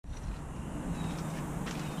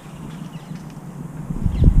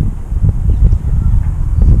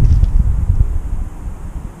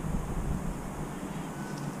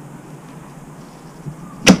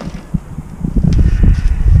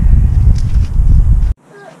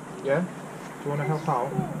you want to help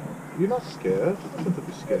out? You're not scared. You shouldn't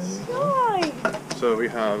be scared anymore. Why? So we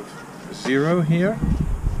have 0 here.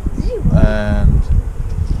 0? And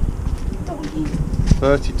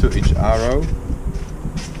 32 each arrow.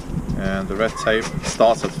 And the red tape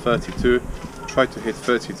starts at 32. Try to hit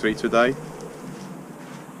 33 today.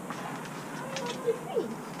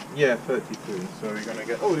 Yeah, 33. So we're gonna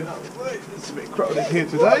get. Oh, you know, it's a bit crowded here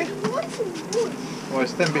today. Oh,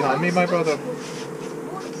 stand behind me, my brother.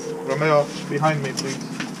 Romeo, behind me, please.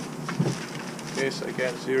 Yes,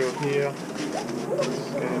 again, 0 here.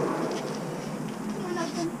 Okay.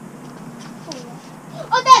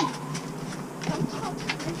 Oh, then!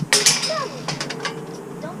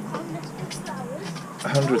 Don't come, let's pick flowers.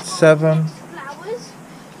 107. Flowers?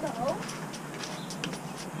 No.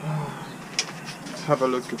 Let's have a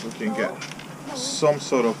look if we can get some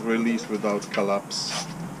sort of release without collapse.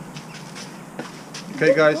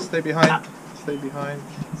 Okay, guys, stay behind. Stay behind.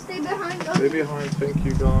 Stay behind. Stay behind. Thank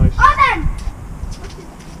you, guys. Oh, then!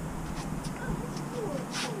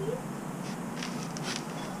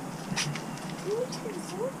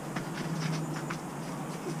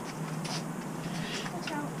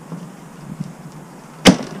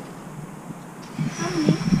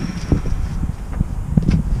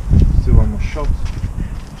 Still one more shot.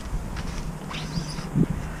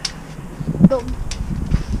 Boom.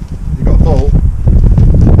 You got a ball.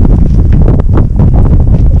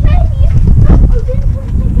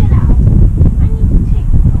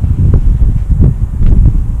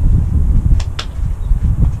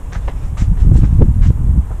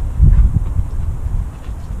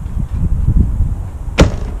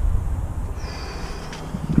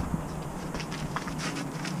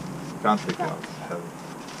 Can't take it out. Heavy.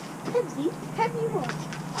 Heavy? Heavy what?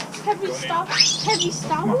 Heavy Star Wars? That's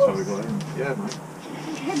how we got in. Yeah, mate.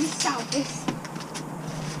 Heavy Star Wars.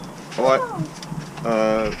 Alright.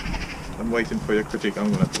 I'm waiting for your critique.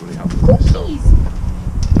 I'm gonna probably have it myself. Cookies!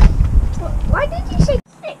 Why did you say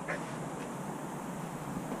stick?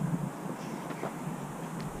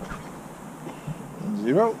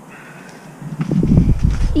 Zero.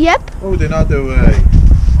 Yep. Oh, the other way.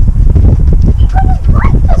 You couldn't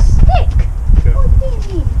break the stick! Okay. What do you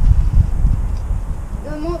mean?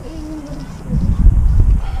 You're not even gonna shoot.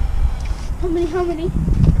 How many?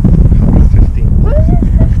 115.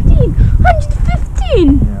 115!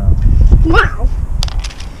 115! Yeah. Wow!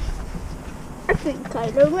 I think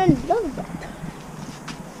Kylo Ren loves that.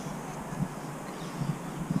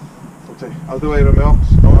 Okay, out the way, Romeo.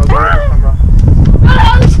 Go out the way of the camera.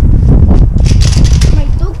 My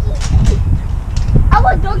doggy.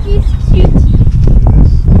 Our doggy is cute.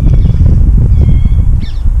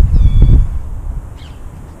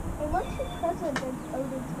 I want to present and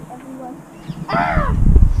over to everyone. Ah!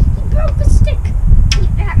 He broke the stick.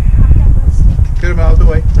 Eat that. Have that stick. Get him out of the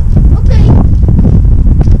way. Okay.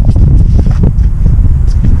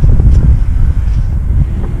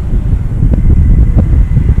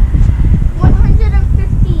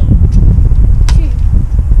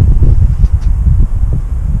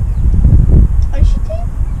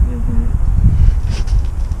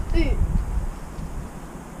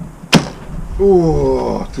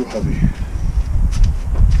 Oh, too heavy.